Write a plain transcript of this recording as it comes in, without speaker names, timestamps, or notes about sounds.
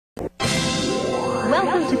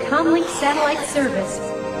Welcome to Comlink Satellite Service.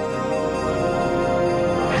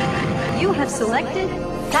 You have selected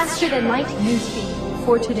Faster Than Light Newsfeed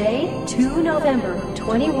for today, 2 November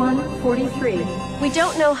 2143. We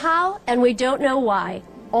don't know how, and we don't know why.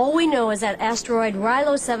 All we know is that asteroid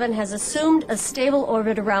Rilo 7 has assumed a stable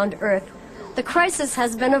orbit around Earth. The crisis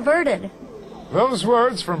has been averted. Those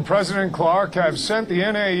words from President Clark have sent the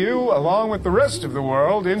NAU, along with the rest of the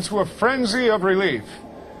world, into a frenzy of relief.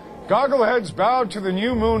 Goggleheads bowed to the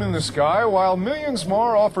new moon in the sky, while millions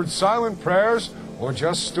more offered silent prayers or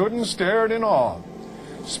just stood and stared in awe.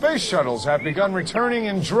 Space shuttles have begun returning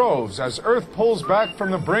in droves as Earth pulls back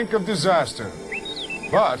from the brink of disaster.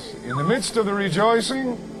 But in the midst of the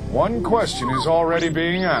rejoicing, one question is already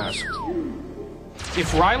being asked.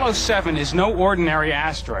 If Rilo 7 is no ordinary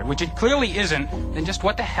asteroid, which it clearly isn't, then just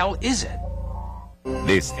what the hell is it?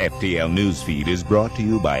 This FTL newsfeed is brought to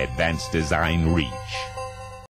you by Advanced Design Reach.